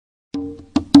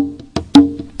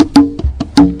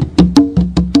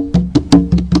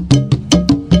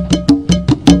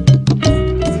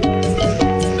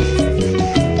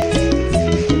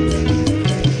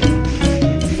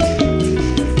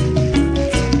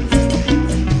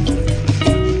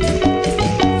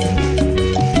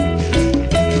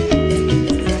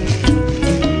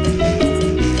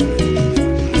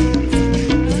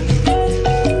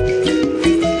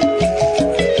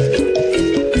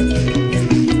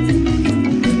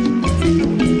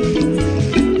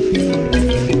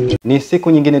Ni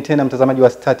siku nyingine tena mtazamaji wa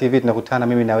Star TV, tunakutana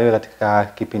mimi na wewe katika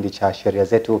kipindi cha Sheria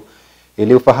Zetu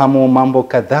ili ufahamu mambo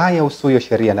kadhaa ya usuyo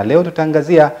sheria, na leo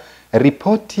tutaangazia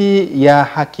ripoti ya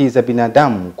haki za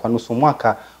binadamu kwa nusu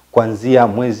mwaka kuanzia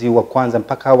mwezi wa kwanza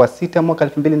mpaka wa 6 mwaka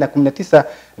 2019.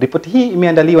 Ripoti hii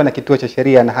imeandaliwa na Kituo cha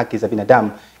Sheria na Haki za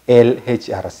Binadamu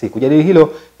LHRC. Kujadili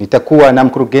hilo nitakuwa na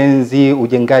mkurugenzi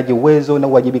ujengaji uwezo na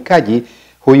uwajibikaji.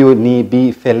 Huyu ni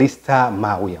Bi Felista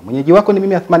Mauya. Mwenyeji wako ni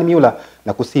mimi Athmani Miula,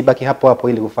 na kusibaki hapo hapo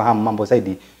ili kufahamu mambo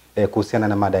zaidi kuhusiana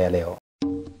na mada ya leo.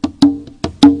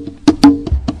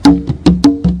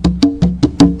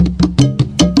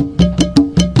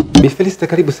 Bi Felista,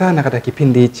 karibu sana katika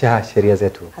kipindi cha Sheria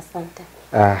Zetu. Asante.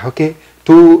 Okay.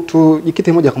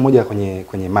 Jikite moja kwa moja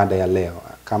kwenye mada ya leo.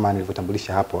 Kama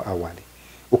nilivyotambulisha hapo awali,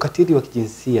 ukatili wa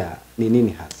kijinsia ni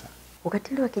nini hasa?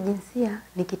 Ukatili wa kijinsia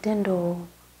ni kitendo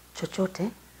chochote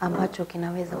ambacho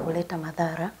kinaweza kuleta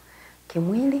madhara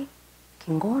kimwili,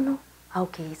 kingono au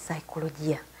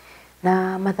kisaikolojia.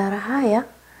 Na madhara haya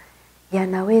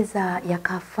yanaweza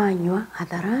yakafanywa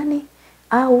hadharani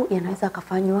au yanaweza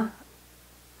kufanywa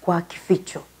kwa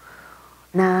kificho.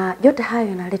 Na yote hayo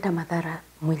yanaleta madhara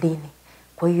mwilini.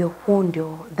 Kwa hiyo huo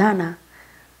ndio dhana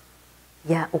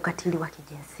ya ukatili wa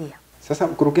kijinsia. Sasa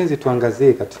mkurugenzi,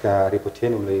 tuangazie katika ripoti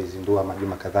yenu mlioizindua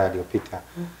majuma kadhaa yaliyopita,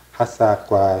 hasa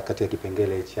katika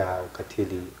kipengele cha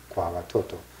ukatili kwa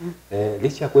watoto.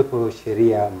 Licha ya kuwepo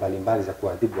sheria mbalimbali za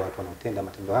kuadhibu watu wanaotenda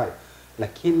matendo hayo,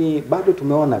 lakini bado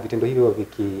tumeona vitendo hivyo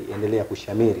vikiendelea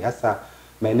kushamiri, hasa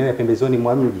maeneo ya pembezoni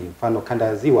mwa mji, mfano kanda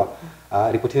ya Ziwa.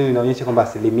 Ripoti yenu inaonyesha kwamba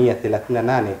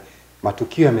 38%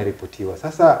 matukio yameripotiwa.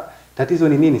 Sasa tatizo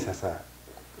ni nini sasa?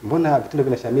 Mbona vitendo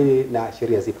vinashamiri na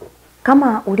sheria zipo?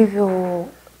 Kama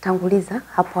ulivyotanguliza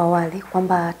hapo awali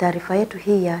kwamba taarifa yetu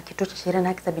hii ya Kituo cha Sheria na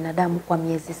Haki za Binadamu kwa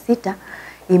miezi 6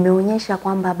 imeonyesha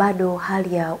kwamba bado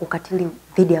hali ya ukatili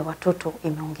dhidi ya watoto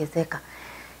imeongezeka.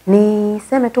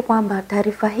 Niseme tu kwamba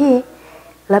taarifa hii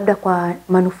labda kwa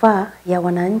manufaa ya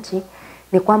wananchi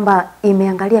ni kwamba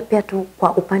imeangalia pia tu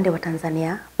kwa upande wa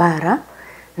Tanzania bara,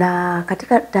 na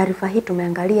katika taarifa hii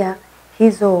tumeangalia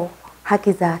hizo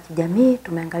haki za kijamii,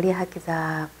 tumeangalia haki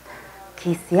za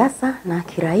kisiasa na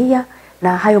kiraia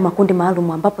na hayo makundi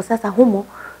maalum ambapo sasa humo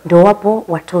ndio wapo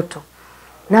watoto.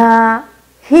 Na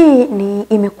hii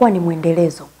imekuwa ni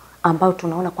mwendelezo ambao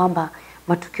tunaona kwamba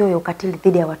matukio ya ukatili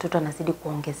dhidi ya watoto yanazidi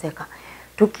kuongezeka.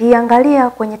 Tukiangalia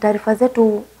kwenye taarifa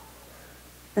zetu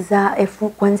za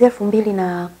kuanzia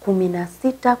 2016,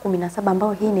 17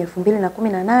 ambao hii ni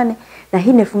 2018 na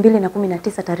hii ni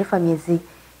 2019, taarifa miezi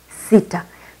 6,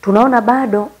 tunaona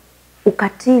bado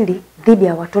ukatili dhidi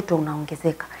ya watoto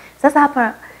unaongezeka. Sasa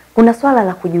hapa kuna swala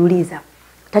la kujiuliza,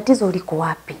 tatizo liko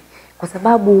wapi? Kwa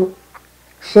sababu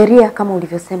sheria kama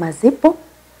ulivyosema zipo,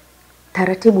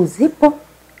 taratibu zipo,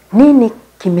 nini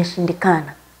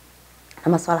kimeshindikana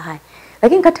na masuala haya?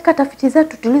 Lakini katika tafiti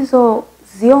zetu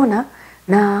tulizoziona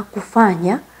na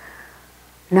kufanya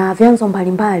na vyanzo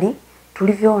mbalimbali,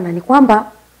 tulivyoona ni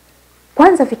kwamba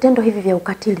kwanza vitendo hivi vya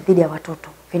ukatili dhidi ya watoto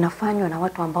vinafanywa na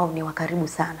watu ambao ni wa karibu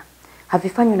sana.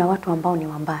 Havifanywi na watu ambao ni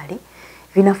wa mbali.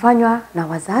 Vinafanywa na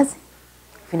wazazi,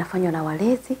 vinafanywa na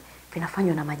walezi,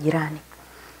 vinafanywa na majirani.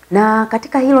 Na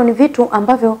katika hilo ni vitu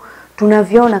ambavyo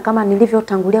tunaviona kama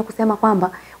nilivyotangulia kusema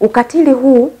kwamba ukatili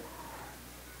huu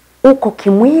uko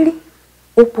kimwili,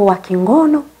 upo wa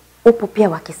kingono, upo pia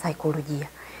wa kisaikolojia.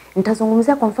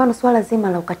 Nitazungumzia kwa mfano swala zima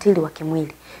la ukatili wa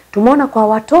kimwili. Tumeona kwa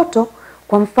watoto,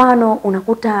 kwa mfano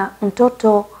unakuta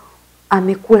mtoto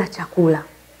amekula chakula,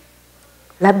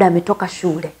 labda ametoka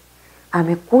shule,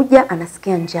 amekuja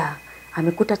anasikia njaa,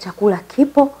 amekuta chakula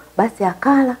kipo, basi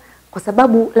akala, kwa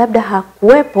sababu labda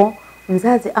hakuwepo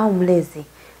mzazi au mlezi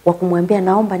wa kumwambia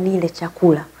naomba nile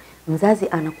chakula. Mzazi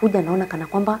anakuja, naona kana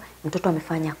kwamba mtoto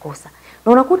amefanya kosa,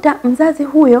 na unakuta mzazi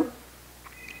huyo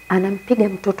anampiga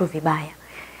mtoto vibaya,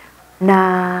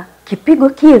 na kipigo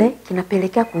kile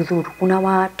kinapelekea kudhuru. Kuna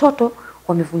watoto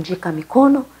wamevunjika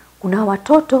mikono, kuna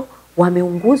watoto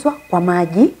wameunguzwa kwa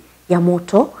maji ya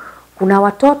moto, kuna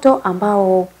watoto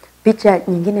ambao picha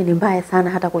nyingine ni mbaya sana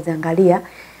hata kuziangalia,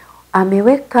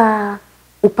 ameweka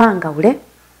upanga ule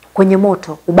kwenye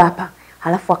moto, ubapa,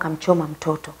 halafu akamchoma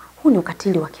mtoto. Huu ni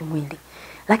ukatili wa kimwili.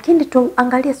 Lakini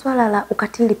tuangalie swala la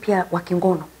ukatili pia wa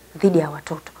kingono dhidi ya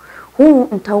watoto. Huu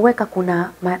mtauweka,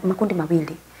 kuna makundi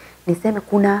mawili. Niseme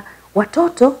kuna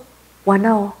watoto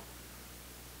wanao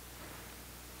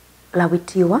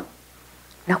lawitiwa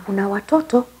na kuna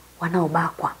watoto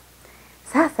wanaobakwa.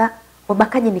 Sasa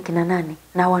wabakaji ni kina nani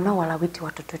na wanaowalawiti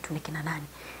watoto wetu ni kina nani?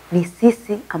 Ni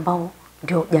sisi ambao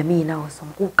ndio jamii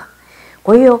inayozunguka.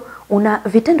 Kwa hiyo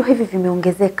vitendo hivi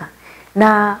vimeongezeka,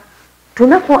 na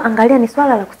tunapoangalia ni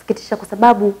swala la kusikitisha, kwa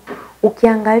sababu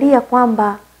ukiangalia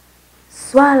kwamba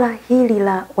swala hili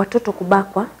la watoto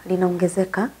kubakwa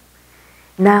linaongezeka,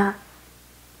 na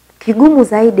kigumu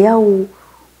zaidi au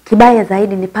kibaya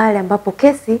zaidi ni pale ambapo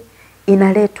kesi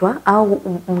inaletwa au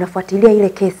mnafuatilia ile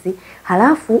kesi,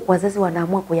 halafu wazazi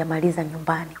wanaamua kuyamaliza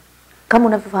nyumbani. Kama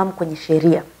unavyofahamu kwenye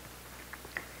sheria,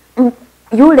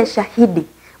 yule shahidi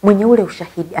mwenye ule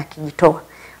ushahidi akijitoa,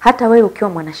 hata wewe ukiwa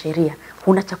mwanasheria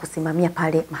huna cha kusimamia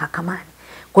pale mahakamani.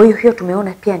 Kwa hiyo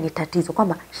tumeona pia ni tatizo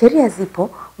kwamba sheria zipo,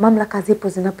 mamlaka zipo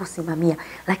zinaposimamia,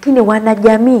 lakini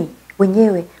wanajamii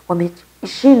wenyewe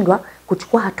wameshindwa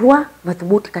kuchukua hatua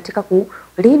madhubuti katika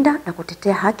kulinda na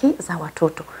kutetea haki za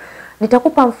watoto.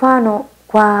 Nitakupa mfano.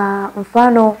 Kwa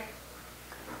mfano,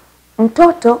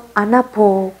 mtoto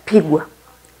anapopigwa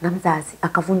na mzazi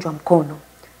akavunjwa mkono,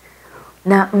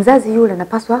 na mzazi yule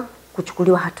anapaswa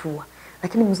kuchukuliwa hatua,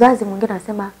 lakini mzazi mwingine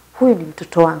anasema huyu ni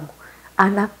mtoto wangu.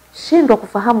 Anashindwa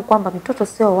kufahamu kwamba mtoto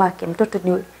sio wake, mtoto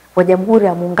ni wa Jamhuri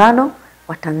ya Muungano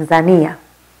wa Tanzania,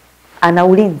 ana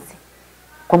ulinzi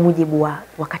kwa mujibu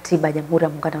wa katiba ya Jamhuri ya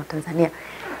Muungano wa Tanzania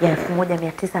ya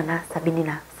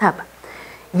 1977.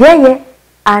 Yeye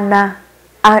ana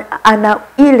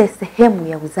ile sehemu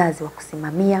ya uzazi wa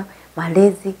kusimamia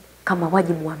malezi kama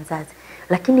wajibu wa mzazi,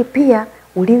 lakini pia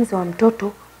ulinzi wa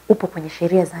mtoto upo kwenye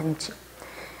sheria za nchi.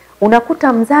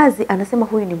 Unakuta mzazi anasema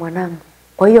huyu ni mwanangu.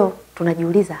 Kwa hiyo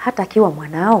tunajiuliza, hata akiwa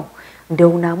mwanao ndio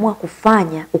unaamua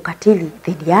kufanya ukatili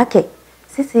dhidi yake?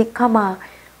 Sisi kama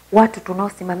watu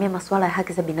tunaosimamia masuala ya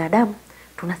haki za binadamu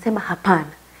tunasema hapana.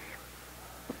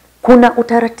 Kuna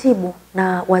utaratibu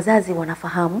na wazazi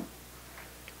wanafahamu,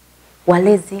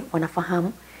 walezi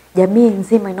wanafahamu, jamii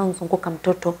nzima inayozunguka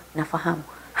mtoto inafahamu.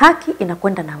 Haki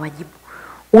inakwenda na wajibu.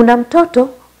 Una mtoto,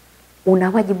 una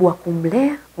wajibu wa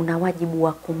kumlea, una wajibu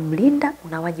wa kumlinda,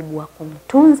 una wajibu wa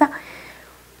kumtunza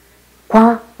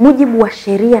kwa mujibu wa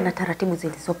sheria na taratibu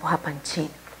zilizopo hapa nchini.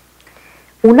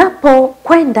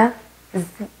 Unapokwenda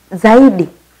zaidi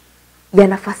ya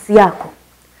nafasi yako,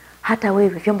 hata wewe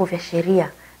vyombo vya sheria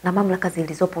na mamlaka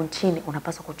zilizopo nchini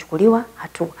unapaswa kuchukuliwa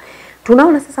hatua.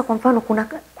 Tunaona sasa kwa mfano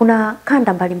kuna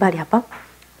kanda mbalimbali hapa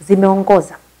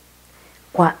zimeongoza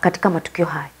katika matukio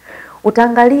haya.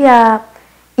 Utaangalia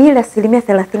ile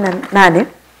 38%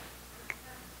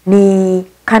 ni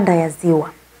kanda ya Ziwa.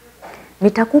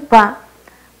 Nitakupa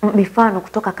mifano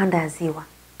kutoka kanda ya Ziwa.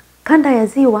 Kanda ya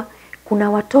Ziwa kuna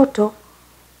watoto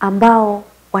ambao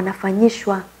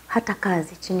wanafanyishwa hata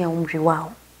kazi chini ya umri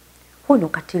wao. Huu ni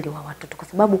ukatili wa watoto kwa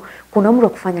sababu kuna umri wa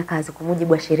kufanya kazi kwa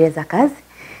mujibu wa sheria za kazi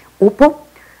upo,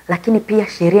 lakini pia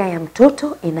sheria ya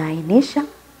mtoto inaainisha.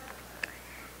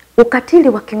 Ukatili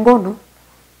wa kingono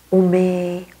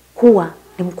umekuwa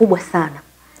ni mkubwa sana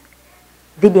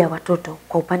dhidi ya watoto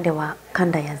kwa upande wa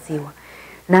kanda ya Ziwa.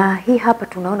 Na hii hapa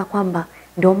tunaona kwamba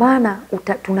ndio maana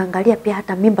tunaangalia pia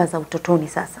hata mimba za utotoni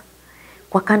sasa.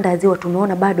 Kwa kanda ya Ziwa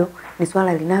tumeona bado ni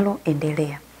swala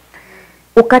linaloendelea.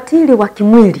 Ukatili wa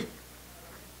kimwili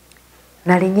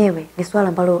na lenyewe ni swala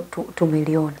ambalo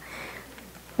tumeliona.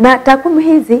 Na takwimu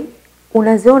hizi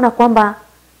unaziona kwamba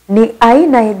ni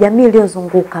aina ya jamii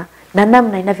iliyozunguka na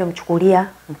namna inavyomchukulia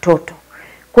mtoto.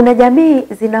 Kuna jamii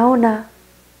zinaona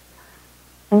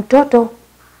mtoto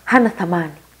hana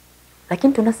thamani,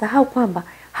 lakini tunasahau kwamba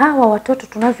hawa watoto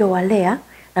tunavyowalea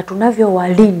na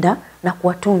tunavyowalinda na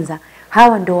kuwatunza,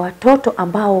 hawa ndio watoto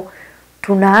ambao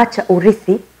tunaacha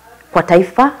urithi kwa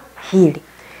taifa hili.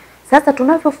 Sasa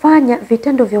tunavyofanya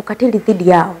vitendo vya ukatili dhidi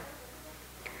yao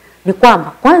ni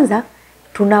kwamba kwanza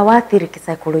tunawaathiri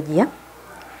kisaikolojia,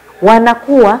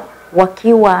 wanakuwa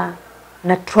wakiwa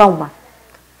na trauma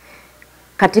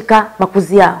katika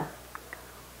makuzi yao,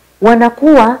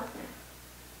 wanakuwa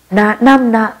na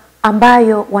namna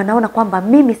ambayo wanaona kwamba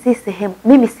mimi si sehemu,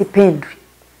 mimi sipendwi,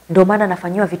 ndio maana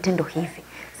nafanyiwa vitendo hivi.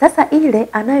 Sasa ile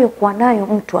anayokuwa nayo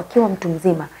mtu akiwa mtu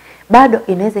mzima bado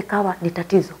inaweza ikawa ni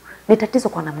tatizo. Ni tatizo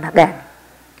kwa namna gani?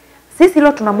 Sisi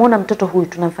leo tunamuona mtoto huyu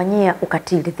tunamfanyia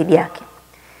ukatili dhidi yake,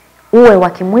 uwe wa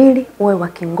kimwili, uwe wa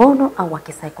kingono au wa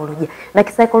kisaikolojia. Na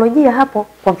kisaikolojia hapo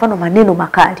kwa mfano maneno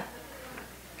makali,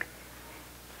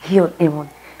 hiyo ni moja.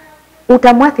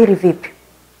 Utamwathiri vipi?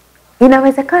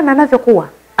 Inawezekana anavyokuwa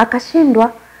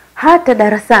akashindwa hata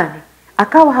darasani,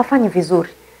 akawa hafanyi vizuri.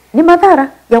 Ni madhara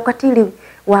ya ukatili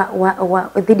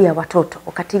dhidi ya watoto,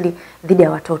 ukatili dhidi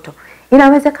ya watoto.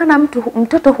 Inawezekana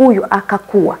mtoto huyu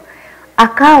akakua,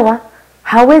 akawa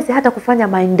hawezi hata kufanya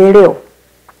maendeleo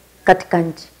katika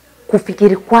nchi,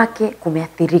 kufikiri kwake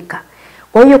kumeathirika.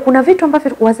 Kwa hiyo kuna vitu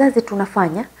ambavyo wazazi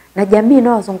tunafanya na jamii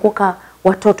inayozunguka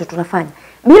watoto tunafanya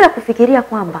bila kufikiria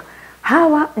kwamba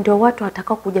hawa ndio watu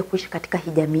watakao kuja kuishi katika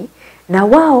hii jamii, na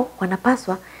wao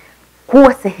wanapaswa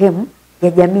kuwa sehemu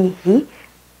ya jamii hii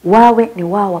wawe ni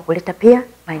wao wa kuleta pia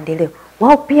maendeleo.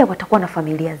 Wao pia watakuwa na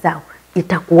familia zao.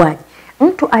 Itakuwaje?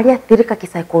 Mtu aliyeathirika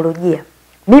kisaikolojia,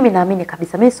 mimi naamini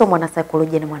kabisa, mimi sio mwana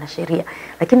saikolojia, ni mwana sheria,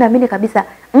 lakini naamini kabisa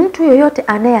mtu yoyote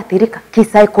anayeathirika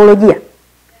kisaikolojia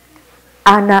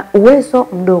ana uwezo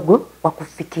mdogo wa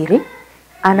kufikiri,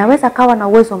 anaweza kawa na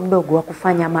uwezo mdogo wa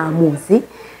kufanya maamuzi,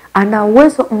 ana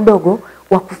uwezo mdogo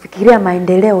wa kufikiria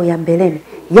maendeleo ya mbeleni,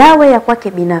 yawe ya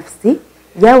kwake binafsi,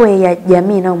 yawe ya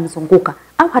jamii inayomzunguka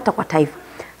au hata kwa taifa.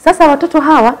 Sasa watoto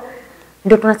hawa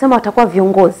ndio tunasema watakuwa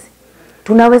viongozi.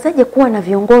 Tunawezaje kuwa na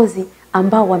viongozi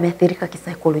ambao wameathirika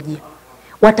kisaikolojia?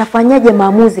 Watafanyaje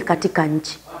maamuzi katika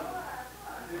nchi?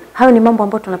 Hayo ni mambo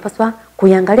ambayo tunapaswa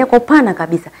kuiangalia kwa upana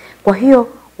kabisa. Kwa hiyo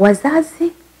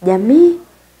wazazi, jamii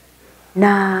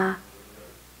na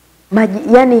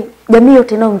yani jamii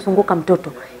yote inayomzunguka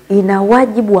mtoto ina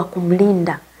wajibu wa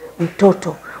kumlinda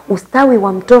mtoto. Ustawi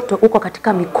wa mtoto uko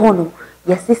katika mikono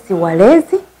ya sisi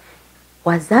walezi,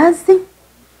 wazazi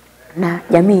na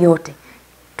jamii yote,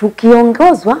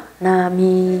 tukiongozwa na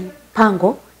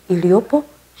mipango iliyopo,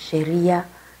 sheria,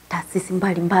 taasisi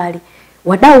mbalimbali,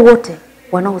 wadau wote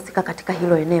wanaohusika katika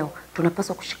hilo eneo.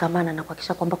 Tunapaswa kushikamana na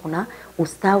kuhakikisha kwamba kuna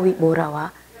ustawi bora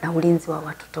na ulinzi wa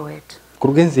watoto wetu.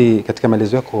 Mkurugenzi, katika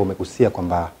maelezo yako umegusia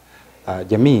kwamba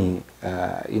jamii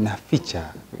inaficha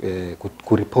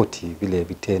kuripoti vile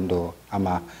vitendo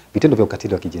ama vitendo vya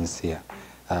ukatili wa kijinsia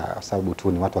kwa sababu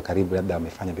tu ni watu wa karibu labda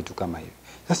wamefanya vitu kama hivi.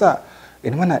 Sasa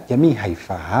ina maana jamii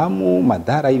haifahamu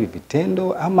madhara hivi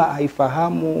vitendo ama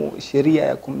haifahamu sheria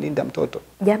ya kumlinda mtoto?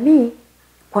 Jamii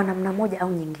kwa namna moja au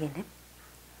nyingine,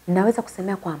 naweza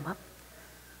kusemea kwamba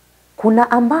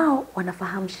kuna ambao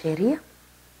wanafahamu sheria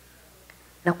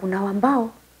na kuna ambao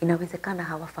inawezekana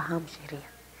hawafahamu sheria.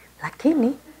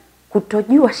 Lakini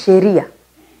kutojua sheria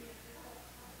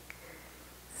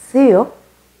sio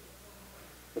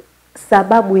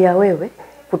sababu ya wewe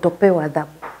kutopewa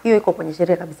adhabu. Hiyo iko kwenye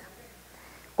sheria kabisa.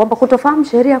 Kwamba kutofahamu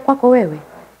sheria kwako wewe,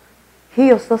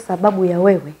 hiyo sio sababu ya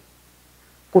wewe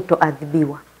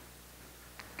kutoadhibiwa.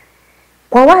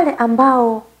 Kwa wale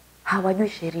ambao hawajui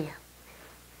sheria,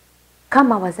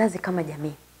 kama wazazi, kama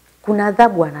jamii, kuna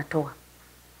adhabu anatoa.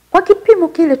 Kwa kipimo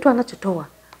kile tu anachotoa,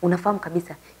 unafahamu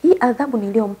kabisa hii adhabu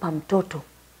niliyompa mtoto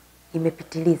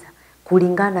imepitiliza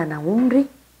kulingana na umri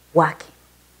wake.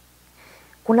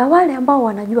 Kuna wale ambao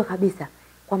wanajua kabisa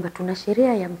kwamba tuna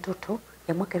sheria ya mtoto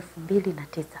ya mwaka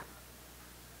 2009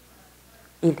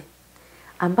 ile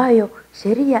ambayo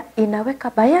sheria inaweka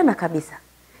bayana kabisa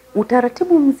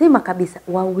utaratibu mzima kabisa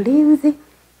wa ulinzi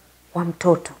wa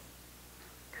mtoto.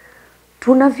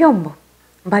 Tuna vyombo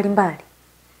mbalimbali.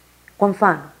 Kwa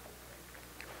mfano,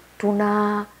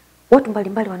 tuna watu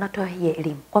mbalimbali wanatoa hii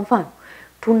elimu. Kwa mfano,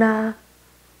 tuna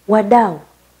wadau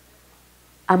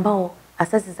ambao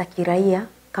asasi za kiraia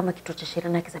kama Kituo cha Sheria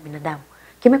na Haki za Binadamu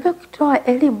kimekuwa kitoa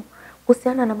elimu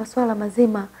kuhusiana na masuala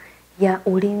mazima ya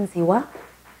ulinzi wa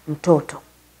mtoto.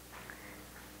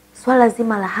 Swala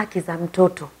zima la haki za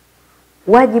mtoto.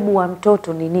 Wajibu wa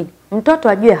mtoto ni nini? Mtoto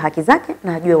ajue haki zake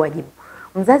na ajue wajibu.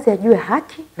 Mzazi ajue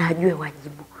haki na ajue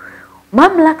wajibu.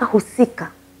 Mamlaka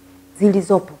husika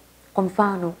zilizopo, kwa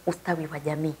mfano ustawi wa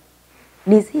jamii,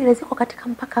 ni zile ziko katika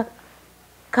mpaka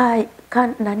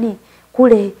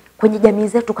kule kwenye jamii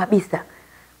zetu kabisa.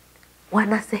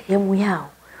 Wana sehemu yao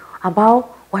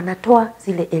ambao wanatoa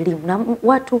zile elimu na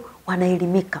watu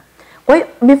wanaelimika. Kwa hiyo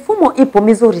mifumo ipo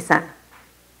mizuri sana.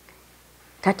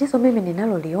 Tatizo mimi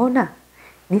ninaloliona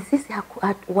ni sisi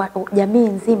jamii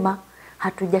nzima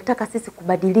hatujataka sisi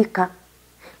kubadilika.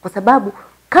 Kwa sababu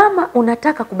kama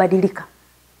unataka kubadilika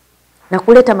na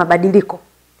kuleta mabadiliko,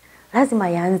 lazima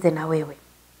yaanze na wewe.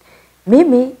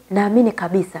 Mimi naamini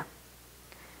kabisa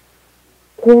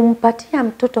kumpatia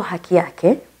mtoto haki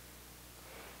yake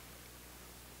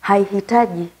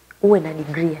haihitaji uwe na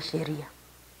degree ya sheria.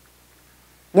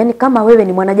 Yaani kama wewe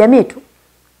ni mwanajamii tu,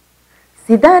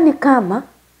 sidhani kama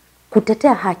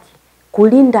kutetea haki,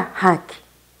 kulinda haki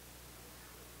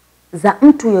za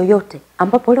mtu yoyote,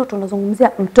 ambapo leo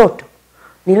tunazungumzia mtoto,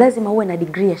 ni lazima uwe na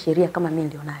degree ya sheria kama mimi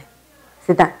ndio nayo.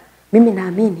 Sidhani. Mimi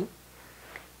naamini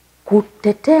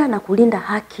kutetea na kulinda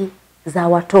haki za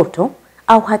watoto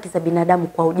au haki za binadamu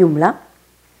kwa ujumla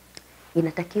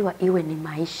inatakiwa iwe ni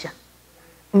maisha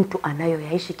mtu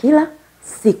anayoyaishi kila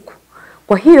siku.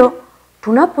 Kwa hiyo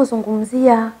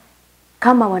tunapozungumzia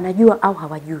kama wanajua au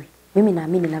hawajui, mimi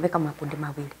naamini naweka makundi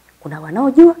mawili. Kuna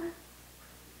wanaojua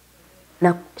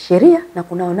na sheria na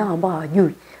kuna wanao ambao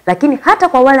hawajui. Lakini hata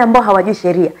kwa wale ambao hawajui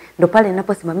sheria, ndo pale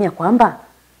ninaposimamia kwamba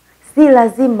si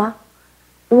lazima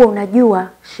uwe unajua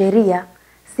sheria,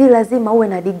 si lazima uwe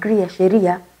na degree ya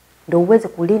sheria ndo uweze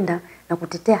kulinda na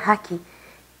kutetea haki.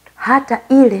 Hata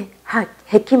ile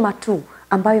hekima tu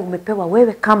ambayo umepewa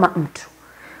wewe kama mtu.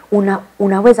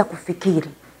 Unaweza kufikiri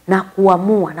na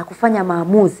kuamua na kufanya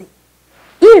maamuzi.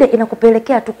 Ile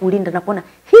inakupelekea tu kulinda na kuona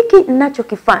hiki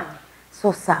ninachokifanya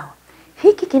sio sawa.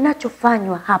 Hiki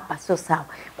kinachofanywa hapa sio sawa.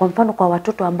 Kwa mfano kwa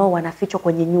watoto ambao wanafichwa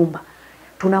kwenye nyumba.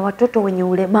 Tuna watoto wenye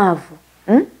ulemavu.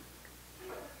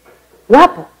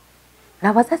 Wapo.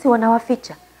 Na wazazi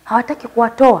wanawaficha. Hawataki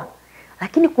kuwatoa.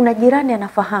 Lakini kuna jirani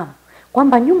anafahamu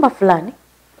kwamba nyumba fulani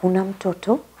kuna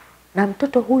mtoto na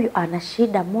mtoto huyu ana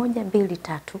shida 1, 2,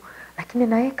 3, lakini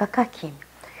na yeye kakaa kimya.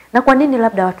 Na kwa nini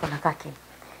labda watu wanakaa kimya?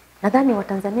 Nadhani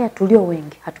Watanzania tulio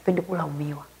wengi hatupendi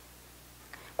kulaumiwa.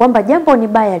 Kwamba jambo ni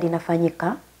baya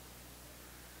linafanyika,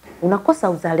 unakosa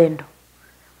uzalendo.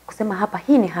 Kusema hapa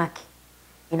hii ni haki,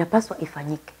 inapaswa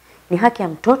ifanyike. Ni haki ya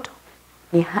mtoto,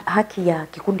 ni haki ya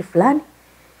kikundi fulani,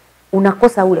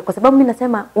 unakosa ule. Kwa sababu mimi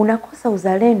nasema unakosa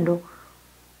uzalendo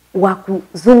wa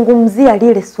kuzungumzia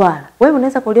lile swala. Wewe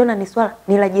unaweza kuliona ni swala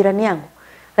ni la jirani yangu.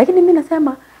 Lakini mimi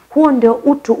nasema huo ndio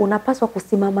utu unapaswa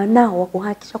kusimama nao wa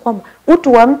kuhakikisha kwamba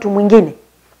utu wa mtu mwingine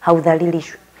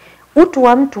haudhalilishwi. Utu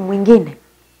wa mtu mwingine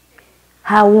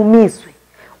hauumizwi.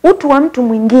 Utu wa mtu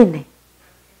mwingine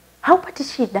haupati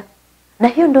shida. Na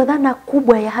hiyo ndio dhana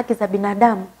kubwa ya haki za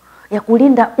binadamu, ya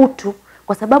kulinda utu,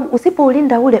 kwa sababu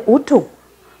usipoulinda ule utu,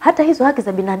 hata hizo haki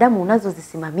za binadamu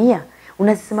unazozisimamia,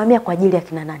 unazisimamia kwa ajili ya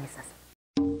kina nani sasa?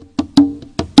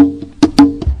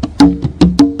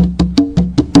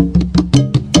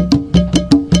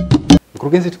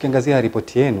 Mkurugenzi, tukiangazia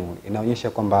ripoti yenu inaonyesha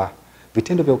kwamba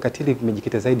vitendo vya ukatili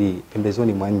vimejikita zaidi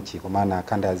pembezoni mwa nchi, kwa maana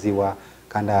kanda ya Ziwa,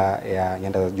 kanda ya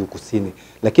nyanda za juu kusini.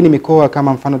 Lakini mikoa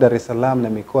kama mfano Dar es Salaam na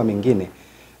mikoa mingine,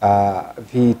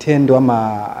 vitendo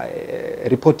ama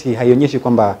ripoti haionyeshi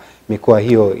kwamba mikoa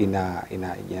hiyo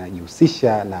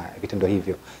inajihusisha na vitendo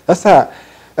hivyo. Sasa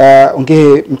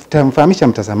ungemfahamisha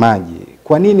mtazamaji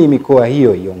kwa nini mikoa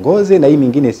hiyo iongoze na hii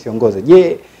mingine isiongoze?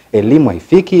 Je, elimu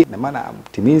haifiki? Na maana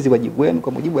mtimizi wajibu wenu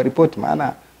kwa mujibu wa ripoti?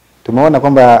 Maana tumeona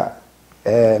kwamba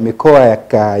mikoa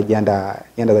ya nyanda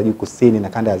za juu kusini na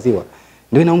kanda ya Ziwa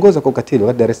ndio inaongoza kwa ukatili,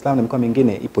 wakati Dar es Salaam na mikoa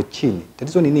mingine ipo chini.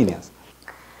 Tatizo ni nini hasa?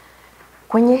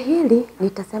 Kwenye hili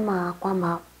nitasema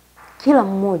kwamba kila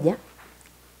mmoja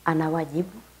ana wajibu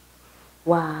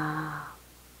wa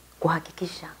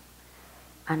kuhakikisha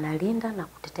analinda na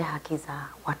kutetea haki za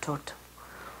watoto.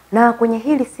 Na kwenye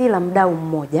hili si la mdau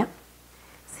mmoja,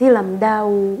 si la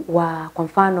mdau wa kwa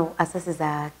mfano asasi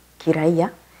za kiraia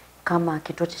kama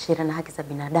Kituo cha Sheria na Haki za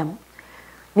Binadamu.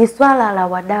 Ni swala la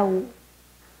wadau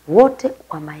wote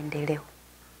wa maendeleo.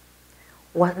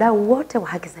 Wadau wote wa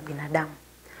haki za binadamu.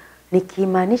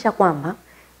 Nikimaanisha kwamba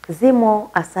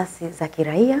zimo asasi za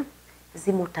kiraia,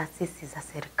 zimo taasisi za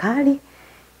serikali,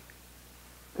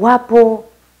 wapo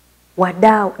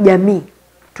wadau jamii.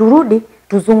 Turudi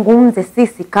tuzungumze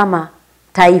sisi kama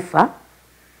taifa.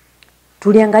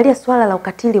 Tuliangalia swala la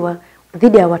ukatili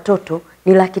dhidi ya watoto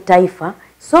ni la kitaifa,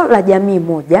 so la jamii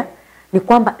moja, ni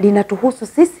kwamba linatuhusu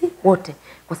sisi wote.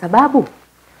 Kwa sababu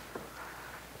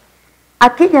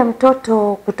akija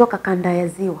mtoto kutoka kanda ya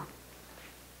Ziwa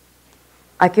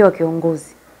akiwa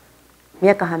kiongozi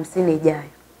miaka 50 ijayo,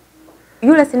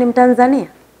 yule si ni Mtanzania?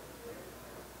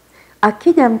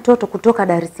 Akija mtoto kutoka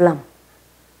Dar es Salaam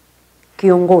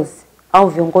kiongozi au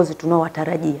viongozi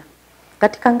tunaowatarajia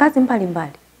katika ngazi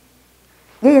mbalimbali,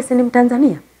 yeye si ni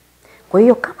Mtanzania? Kwa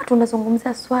hiyo kama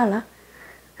tunazungumzia swala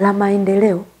la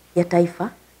maendeleo ya taifa,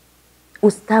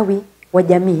 ustawi wa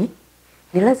jamii,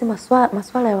 ni lazima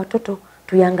masuala ya watoto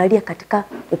tuyaangalie katika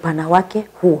upana wake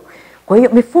huo. Kwa hiyo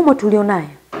mifumo tulionayo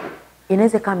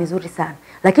inaweza kama mizuri sana,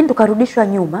 lakini tukarudishwa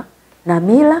nyuma na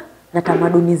mila na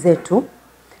tamaduni zetu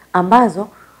ambazo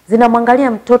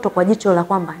zinamwangalia mtoto kwa jicho la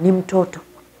kwamba ni mtoto,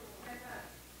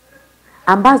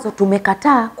 ambazo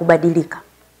tumekataa kubadilika.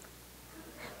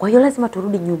 Kwa hiyo lazima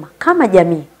turudi nyuma kama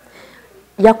jamii,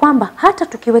 ya kwamba hata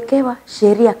tukiwekewa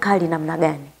sheria kali namna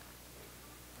gani,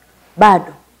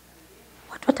 bado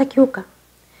watu watakiuka.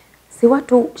 Si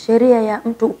watu sheria ya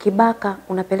mtu ukibaka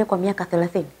unapelekwa miaka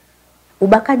 30.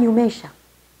 Ubakaji umeisha.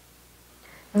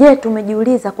 Je,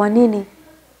 tumejiuliza kwa nini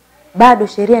bado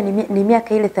sheria ni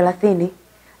miaka ile 30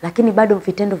 lakini bado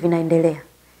vitendo vinaendelea?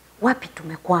 Wapi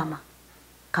tumekwama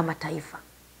kama taifa?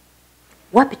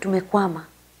 Wapi tumekwama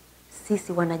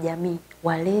sisi wanajamii,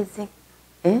 walezi,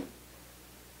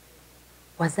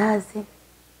 wazazi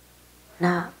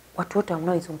na watu wote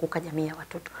wanaoizunguka jamii ya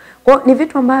watoto? Kwa ni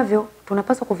vitu ambavyo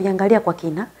tunapaswa kuviangalia kwa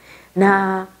kina,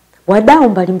 na wadau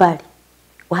mbalimbali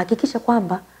wahakikisha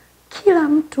kwamba kila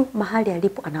mtu mahali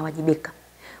alipo anawajibika.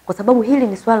 Kwa sababu hili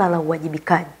ni swala la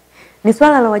uwajibikaji. Ni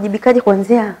swala la uwajibikaji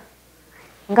kuanzia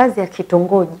ngazi ya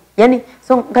kitongoji. Yaani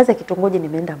ngazi ya kitongoji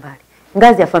nimeenda mbali.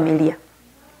 Ngazi ya familia.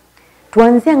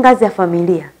 tuanzie ngazi ya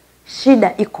familia.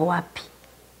 Shida iko wapi?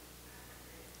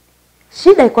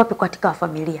 Shida iko wapi katika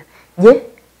familia? Je,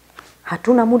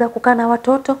 hatuna muda kukaa na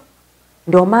watoto?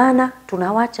 Ndio maana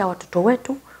tunawacha watoto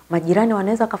wetu, majirani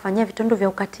wanaweza kufanyia vitendo vya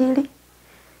ukatili?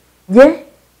 Je,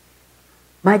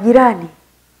 majirani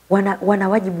wana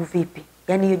wajibu vipi?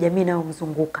 Yaani hiyo jamii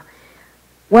inayomzunguka.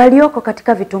 Walioko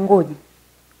katika vitongoji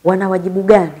wana wajibu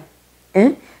gani?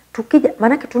 Tukija,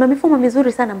 maanake tuna mifumo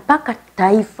mizuri sana mpaka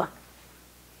taifa.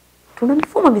 Tuna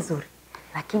mifumo mizuri,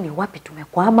 lakini wapi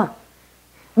tumekwama?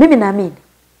 Mimi naamini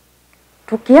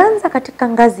tukianza katika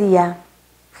ngazi ya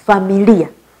familia,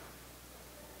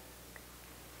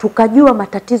 tukajua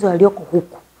matatizo yaliyoko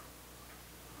huku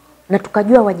na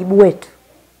tukajua wajibu wetu,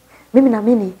 mimi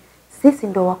naamini sisi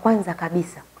ndio wa kwanza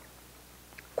kabisa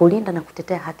kulinda na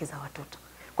kutetea haki za watoto.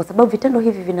 Kwa sababu vitendo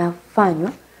hivi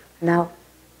vinafanywa na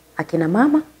akina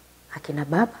mama, akina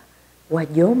baba,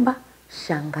 wajomba,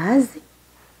 shangazi,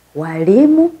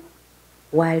 walimu,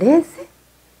 walezi.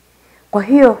 Kwa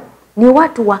hiyo ni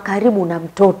watu wa karibu na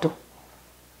mtoto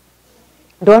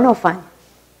ndio wanaofanya,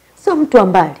 sio mtu wa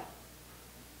mbali.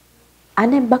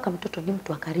 Anayembaka mtoto ni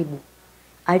mtu wa karibu,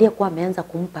 aliyekuwa ameanza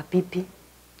kumpa pipi,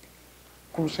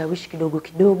 kumshawishi kidogo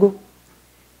kidogo.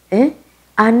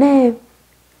 Anayefanya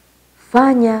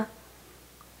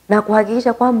na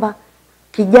kuhakikisha kwamba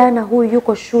kijana huyu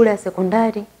yuko shule ya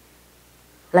sekondari,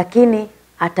 lakini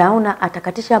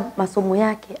atakatisha masomo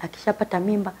yake akishapata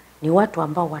mimba, ni watu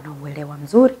ambao wanauelewa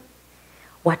mzuri.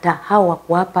 Hao wa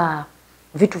kuwapa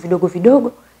vitu vidogo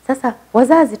vidogo. Sasa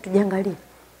wazazi tujiangalie.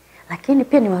 Lakini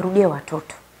pia niwarudie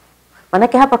watoto.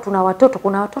 Manake hapa tuna watoto,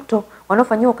 kuna watoto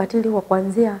wanaofanyiwa ukatili wa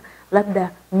kuanzia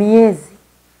labda miezi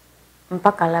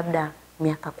mpaka labda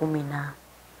miaka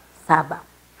 17.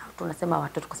 Tunasema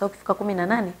watoto kwa sababu ukifika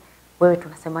 18 wewe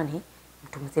tunasema ni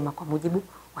mtu mzima kwa mujibu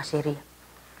wa sheria.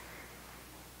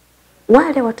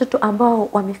 Wale watoto ambao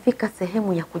wamefika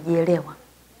sehemu ya kujielewa,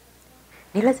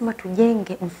 ni lazima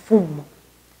tujenge mfumo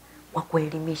wa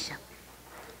kuelimisha.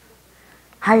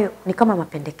 Hayo ni kama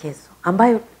mapendekezo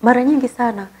ambayo mara nyingi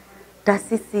sana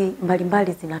taasisi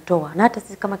mbalimbali zinatoa, na hata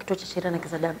sisi kama Kituo cha Sheria na Haki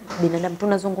za Binadamu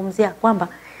tunazungumzia kwamba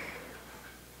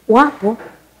wapo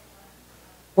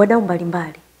wadau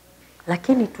mbalimbali,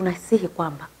 lakini tunasihi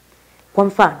kwamba, kwa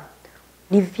mfano,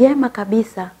 ni vyema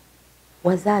kabisa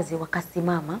wazazi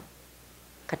wakasimama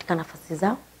katika nafasi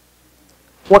zao,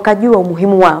 wakajua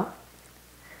umuhimu wao,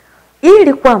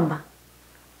 ili kwamba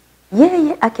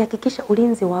yeye akihakikisha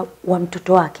ulinzi wa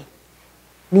mtoto wake,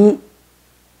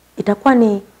 itakuwa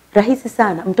ni rahisi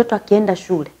sana mtoto akienda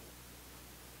shule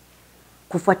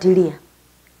kufuatilia,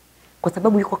 kwa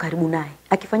sababu yuko karibu naye.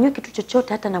 Akifanyiwa kitu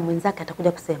chochote hata na mwenzake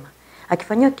atakuja kusema.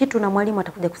 Akifanyiwa kitu na mwalimu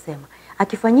atakuja kusema.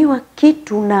 Akifanyiwa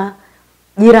kitu na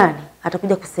jirani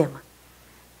atakuja kusema.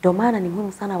 Ndio maana ni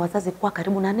muhimu sana wazazi kuwa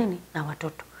karibu na na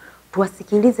watoto.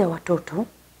 Tuwasikilize watoto.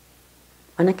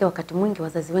 Manake wakati mwingi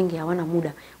wazazi wengi hawana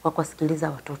muda wa kuwasikiliza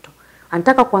watoto.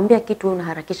 Anataka kuambia kitu wewe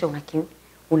unaharakisha,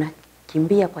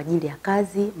 unakimbia kwa ajili ya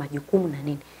kazi, majukumu na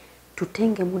nini.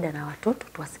 Tutenge muda na watoto,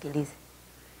 tuwasikilize,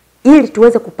 ili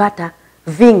tuweze kupata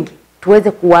vingi,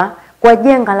 tuweze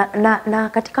kuwajenga na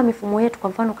katika mifumo yetu. Kwa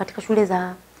mfano katika shule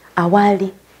za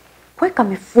awali, kuweka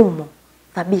mifumo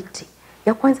thabiti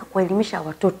ya kwanza kuelimisha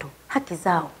watoto haki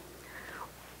zao,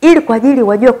 ili kwa ajili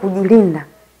wajue kujilinda.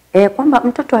 Kwamba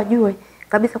mtoto ajue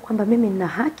kabisa kwamba mimi nina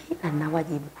haki na nina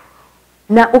wajibu.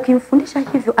 Na ukimfundisha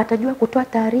hivyo atajua kutoa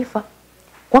taarifa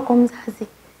kwako mzazi.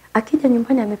 Akija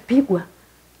nyumbani amepigwa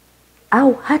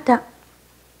au hata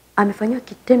amefanywa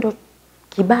kitendo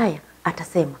kibaya,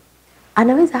 atasema.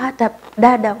 Anaweza hata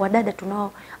wadada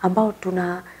tunao ambao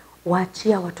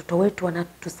tunawaachia watoto wetu,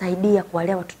 wanatusaidia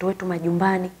kuwalea watoto wetu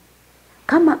majumbani.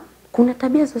 Kama kuna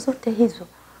tabia zozote hizo,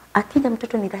 akija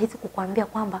mtoto ni rahisi kukuambia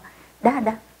kwamba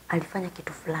dada alifanya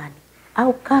kitu fulani,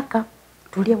 au kaka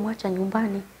tuliyemwacha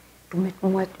nyumbani,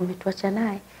 tumetuacha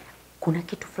naye, kuna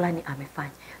kitu fulani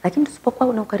amefanya. Lakini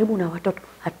tusipokuwa na ukaribu na watoto,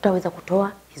 hatutaweza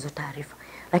kutoa hizo taarifa.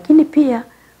 Lakini pia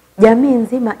jamii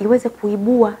nzima iweze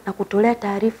kuibua na kutolea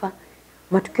taarifa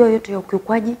matukio yote ya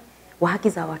ukiukwaji wa haki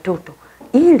za watoto,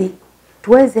 ili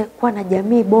tuweze kuwa na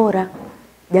jamii bora,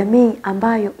 jamii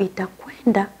ambayo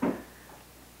itakwenda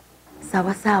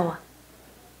sawa sawa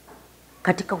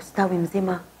katika ustawi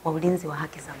mzima wa ulinzi wa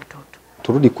haki za mtoto.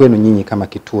 Turudi kwenu nyinyi kama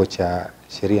Kituo cha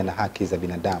Sheria na Haki za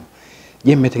Binadamu.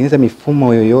 Je, mmetengeneza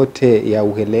mifumo yoyote ya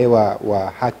uelewa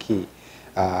wa haki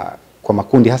kwa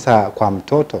makundi, hasa kwa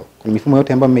mtoto? Kuna mifumo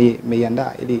yote ambayo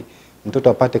mmeiandaa ili mtoto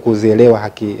apate kuzielewa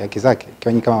haki zake,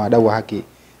 kwa nyinyi kama wadau wa haki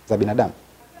za binadamu?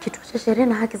 Kituo cha Sheria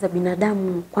na Haki za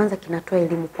Binadamu kwanza kinatoa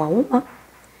elimu kwa umma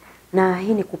na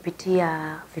hii ni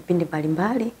kupitia vipindi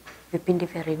mbalimbali, vipindi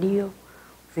vya redio,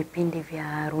 vipindi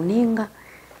vya runinga.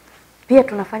 Pia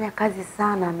tunafanya kazi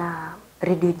sana na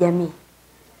redio jamii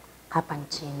hapa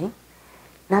nchini,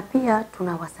 na pia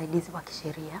tuna wasaidizi wa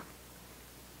kisheria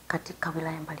katika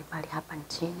wilaya mbalimbali hapa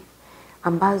nchini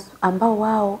ambao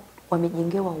wao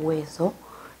wamejengewa uwezo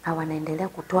na wanaendelea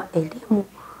kutoa elimu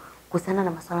kuhusiana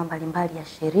na masuala mbalimbali ya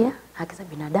sheria, haki za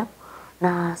binadamu,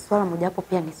 na swala mojawapo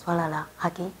pia ni swala la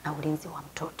haki na ulinzi wa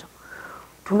mtoto.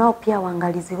 Tunao pia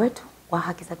waangalizi wetu wa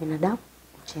haki za binadamu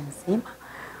nchi nzima,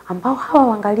 ambao hawa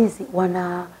waangalizi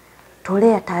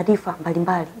wanatolea taarifa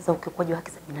mbalimbali za ukiukwaji wa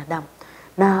haki za binadamu.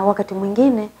 Na wakati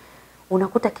mwingine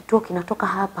unakuta kituo kinatoka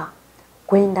hapa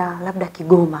kwenda labda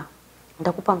Kigoma.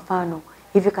 Nitakupa mfano,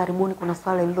 hivi karibuni kuna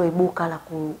swala lililoibuka la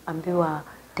kuambiwa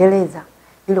teleza,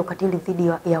 ile ukatili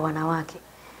dhidi ya wanawake.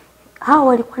 Hao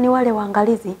walikuwa ni wale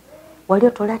waangalizi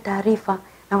waliotolea taarifa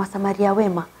na wasamaria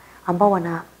wema ambao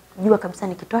wanajua kabisa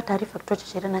nikitoa taarifa kituo cha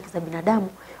sheria na haki za binadamu,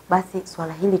 basi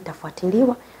swala hili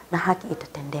litafuatiliwa na haki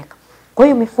itatendeka. Kwa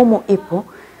hiyo mifumo ipo.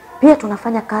 Pia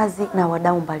tunafanya kazi na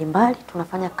wadau mbalimbali,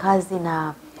 tunafanya kazi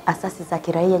na asasi za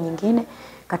kiraia nyingine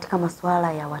katika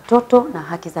masuala ya watoto na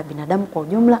haki za binadamu kwa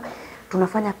ujumla.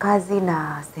 Tunafanya kazi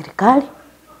na serikali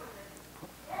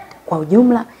kwa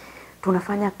ujumla.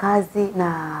 Tunafanya kazi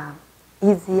na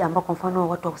hizi ambao kwa mfano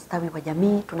watu wa ustawi wa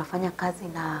jamii. Tunafanya kazi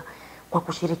na kwa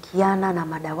kushirikiana na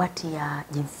madawati ya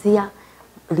jinsia,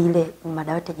 lile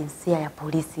madawati ya jinsia ya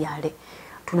polisi yale.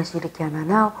 Tunashirikiana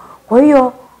nao. Kwa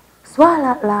hiyo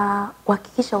swala la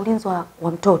kuhakikisha ulinzi wa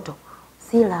mtoto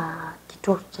si la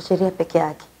kituo cha sheria peke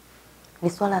yake. Ni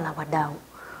swala la wadau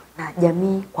na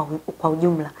jamii kwa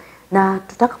ujumla. Na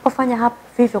tutakapofanya hapo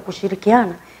vivyo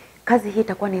kushirikiana, kazi hii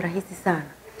itakuwa ni rahisi sana.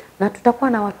 Na tutakuwa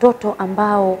na watoto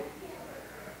ambao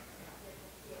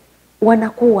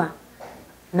wanakuwa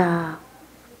na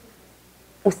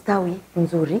ustawi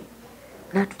mzuri,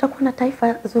 na tutakuwa na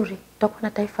taifa zuri. Tutakuwa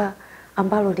na taifa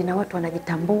ambalo lina watu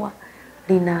wanajitambua,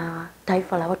 lina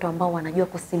taifa la watu ambao wanajua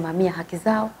kusimamia haki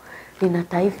zao, lina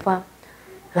taifa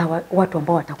la watu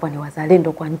ambao watakuwa ni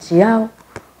wazalendo kwa nchi yao,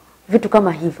 vitu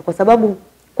kama hivyo. Kwa sababu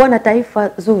kuwa na taifa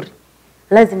zuri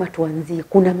lazima tuanzie,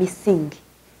 kuna misingi.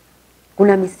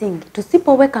 Kuna misingi.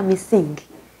 Tusipoweka misingi,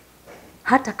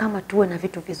 hata kama tuwe na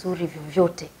vitu vizuri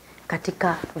vyovyote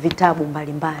katika vitabu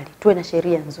mbalimbali, tuwe na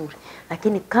sheria nzuri,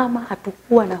 lakini kama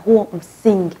hatukuwa na huo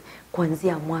msingi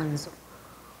kuanzia mwanzo,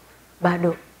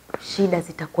 bado shida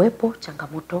zitakuwepo,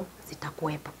 changamoto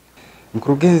zitakuwepo.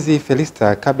 Mkurugenzi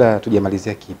Felista, kabla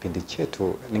tujamalizia kipindi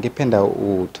chetu, ningependa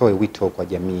utoe wito kwa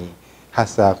jamii,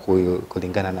 hasa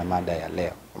kulingana na mada ya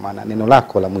leo. Kwa maana neno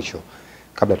lako la mwisho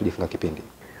kabla tujifunga kipindi.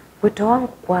 Wito wangu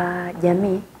kwa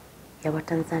jamii ya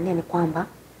Watanzania ni kwamba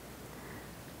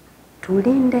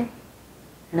tulinde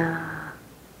na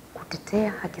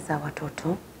kutetea haki za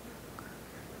watoto.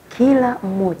 Kila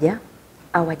mmoja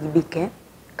awajibike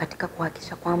katika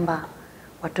kuhakikisha kwamba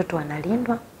watoto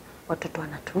wanalindwa, watoto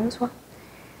wanatunzwa.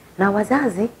 Na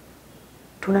wazazi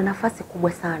tuna nafasi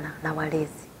kubwa sana na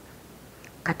walezi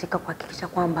katika kuhakikisha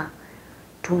kwamba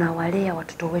tunawalea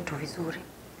watoto wetu vizuri.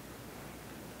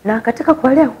 Na katika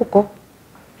kuwalea huko,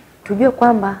 tujue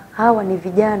kwamba hawa ni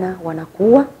vijana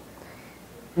wanakuwa,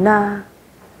 na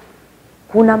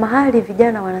kuna mahali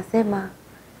vijana wanasema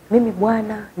mimi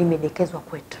bwana nimedekezwa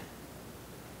kwetu.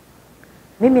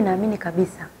 Mimi naamini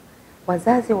kabisa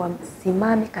wazazi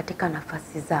wasimame katika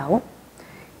nafasi zao,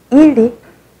 ili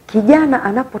kijana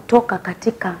anapotoka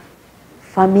katika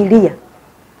familia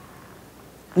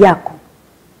yako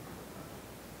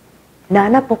na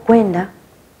anapokwenda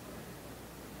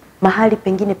mahali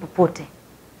pengine popote,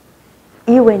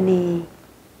 iwe ni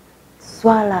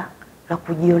swala la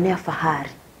kujionea fahari.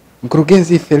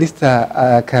 Mkurugenzi Felista,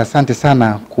 asante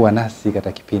sana kuwa nasi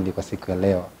katika kipindi kwa siku ya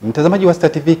leo. Mtazamaji wa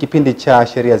Star TV, kipindi cha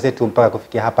Sheria Zetu mpaka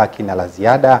kufikia hapa kina la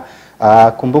ziada.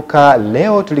 Kumbuka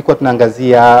leo tulikuwa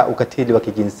tunaangazia ukatili wa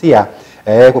kijinsia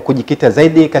kwa kujikita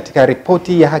zaidi katika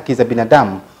ripoti ya haki za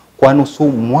binadamu kwa nusu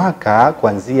mwaka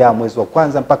kuanzia mwezi wa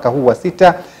kwanza mpaka huu wa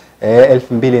 6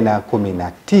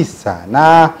 2019.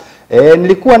 Na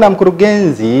nilikuwa na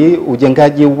mkurugenzi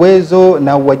ujengaji uwezo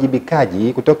na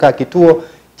uwajibikaji kutoka kituo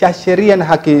cha sheria na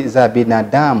haki za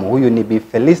binadamu. Huyu ni Bi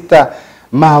Felista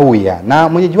Mauya, na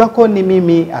mwenyeji wako ni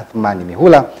mimi Athmani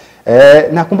Mihula.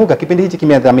 Na kumbuka kipindi hichi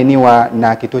kimedhaminiwa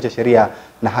na kituo cha sheria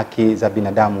na haki za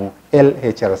binadamu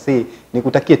LHRC.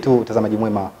 Nikutakie tu utazamaji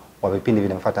mwema wa vipindi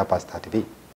vinavyofuata hapa Star TV.